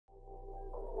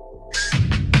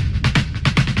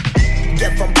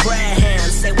give them prayer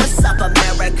hands. Say what's up,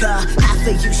 America. Half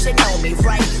of you should know me,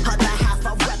 right? Other half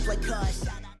a replica.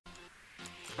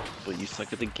 But you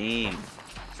suck at the game.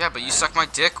 Yeah, but you suck my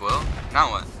dick, Will.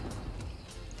 Now what?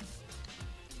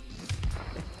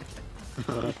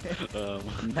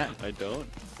 I don't.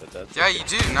 But that's Yeah, you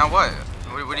do. Now what?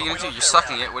 What are you gonna do? You're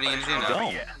sucking it. What are you gonna do now?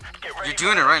 don't. You're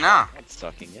doing it right now. I'm not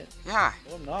sucking it. Yeah.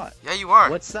 No, I'm not. Yeah, you are.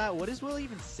 What's that? What is Will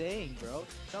even saying, bro?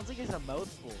 Sounds like it's a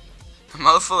mouthful. A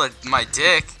mouthful of my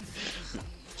dick.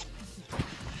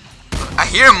 I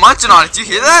hear him munching on it. Do you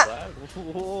hear that?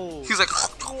 Whoa. He's like,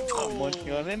 I'm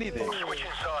munching on anything. you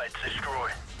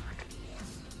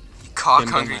cock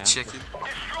hungry chicken.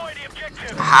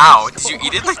 How? Did you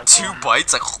eat it like 2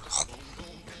 bites? Like,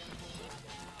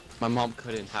 My mom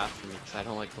cut it in half for me because I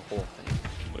don't like the whole thing.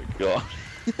 Oh my god.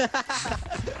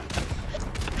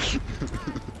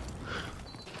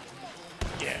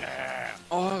 Yeah.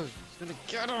 Oh, he's gonna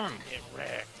get him. Get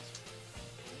wrecked.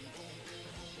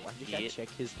 Why did I check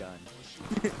his gun?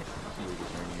 Yeah,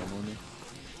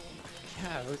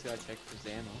 I always gotta check for his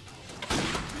ammo.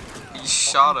 you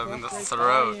shot him in the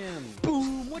throat.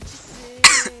 Boom! What you say?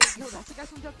 Yo, that's the guy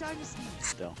from Duck Dynasty.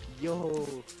 Still. Yo,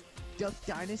 Duck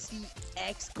Dynasty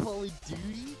X Call of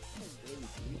Duty.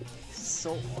 This is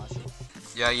so awesome.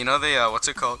 Yeah, you know the what's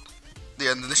it called? The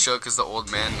end of the show because the old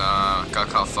man got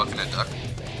caught fucking a duck.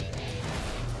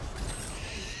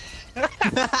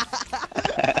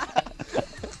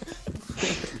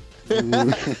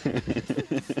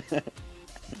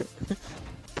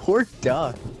 Poor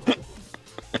Duck.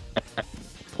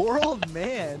 Poor old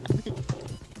man.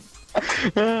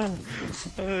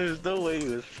 There's no way he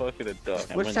was fucking a duck.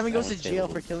 Which time he goes to jail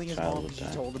for killing his mom and she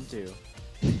told him to.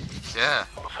 Yeah.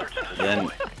 Then,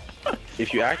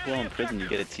 if you act well in prison, you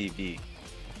get a TV.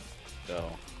 So,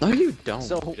 No, you don't.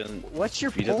 So, he doesn't- what's your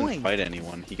if he doesn't point? fight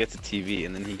anyone, he gets a TV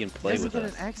and then he can play Doesn't with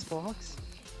get us. an Xbox.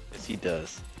 Yes, he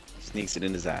does. Sneaks it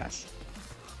in his ass.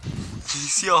 Do you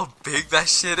see how big that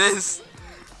shit is?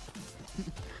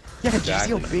 Yeah,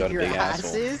 Exactly, do you he's see got how a big your big ass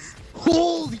asshole. is?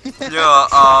 Holy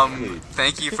Yeah,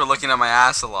 thank you for looking at my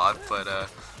ass a lot, but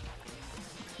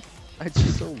It's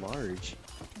just so large.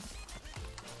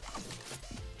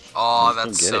 oh, I just don't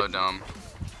that's get so it. dumb.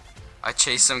 I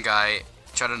chased some guy,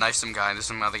 tried to knife some guy, and there's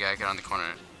some other guy around the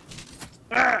corner.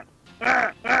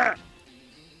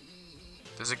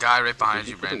 There's a guy right behind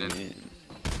you, Brandon.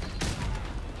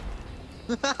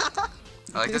 I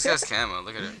like this guy's camo.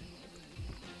 Look at it.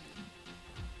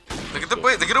 Look at the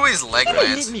way. Look at the way his leg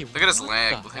lands. hit me. Look at his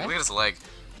leg. What Look the at his leg.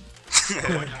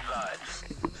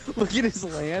 Look at his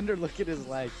land or look at his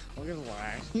leg. Look at his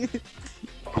leg.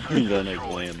 He's got a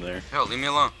laying there. Yo, leave me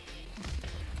alone.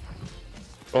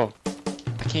 Oh,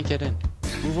 I can't get in.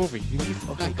 Move over. You need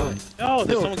to back up. Oh,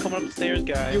 there's Yo. someone coming up the stairs,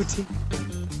 guys. Yo,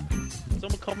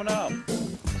 Someone coming up.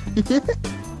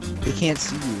 they can't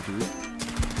see you, dude.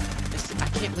 I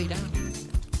can't lay down.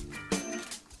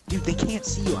 Dude, they can't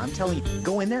see you. I'm telling you.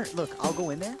 Go in there. Look, I'll go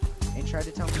in there and try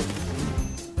to tell them.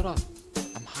 Shut up.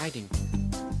 I'm hiding.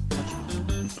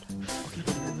 Okay,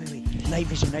 wait. Night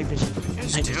vision, night vision. What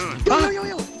are you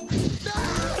Night doing?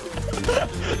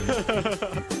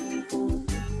 vision. Yo.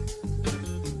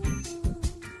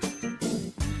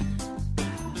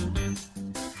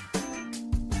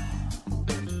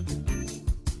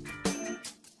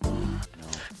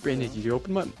 Brandon, did you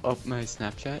open my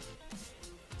Snapchat?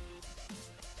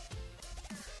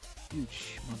 Dude,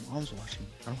 my mom's watching.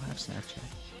 I don't have Snapchat.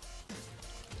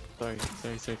 Sorry.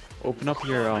 Open up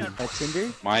your Tinder?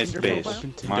 MySpace. profile?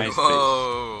 MySpace.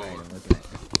 Whoa. Alright,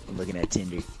 I'm looking at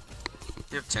Tinder. You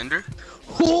have Tinder?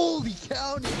 Holy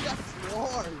cow, dude, that's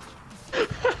large.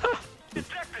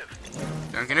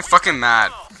 I'm getting fucking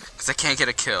mad because I can't get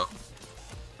a kill.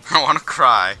 I want to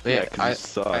cry. Yeah, 'cause you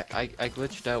suck. I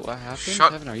glitched out. What happened?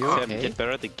 Shut Tevin, are you up. Kevin, okay? get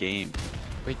better at the game.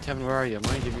 Wait, Tevin, where are you? I'm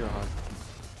gonna give you a hug.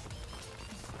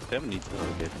 Kevin needs to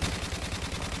look at.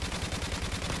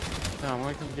 No, I'm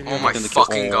gonna come give you Oh a my hug.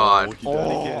 fucking god. He done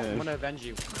I'm again. gonna avenge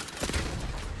you.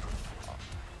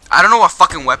 I don't know what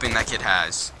fucking weapon that kid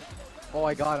has. Oh,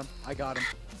 I got him.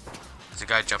 There's a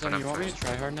guy jumping Tevin, up you want me to first.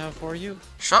 try hard now for you?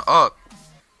 Shut up.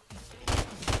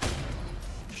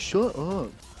 Shut up.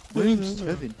 My name's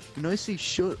Tevin, and I say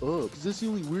shut up, because that's the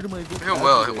only word in my Look at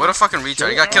vocabulary. Will. What a fucking retard.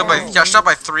 He got Shut killed by. up. He got shot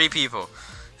by 3 people.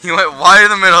 He went wide in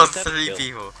the middle of That's a 3 kill.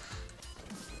 people.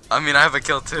 I mean, I have a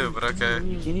kill too, but okay.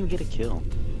 You can't even get a kill.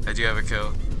 I do have a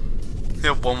kill. You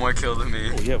have 1 more kill than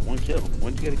me. Oh, you have 1 kill.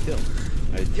 When did you get a kill?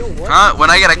 Yo, what? Huh? When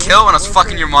I get a kill? When I was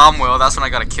fucking your mom, Will. That's when I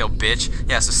got a kill, bitch.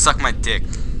 Yeah, so suck my dick.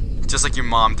 Just like your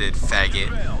mom did, faggot.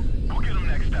 Oh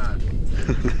my god.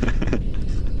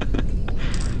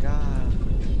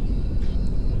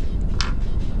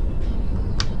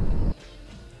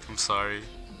 sorry.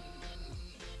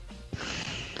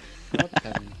 Shut up,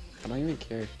 Kevin. I don't even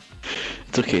care.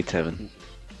 It's okay, Tevin.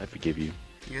 I forgive you.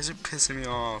 You guys are pissing me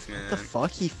off, man. The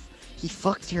fuck? He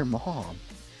fucked your mom.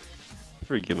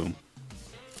 Forgive him.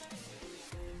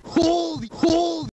 Holy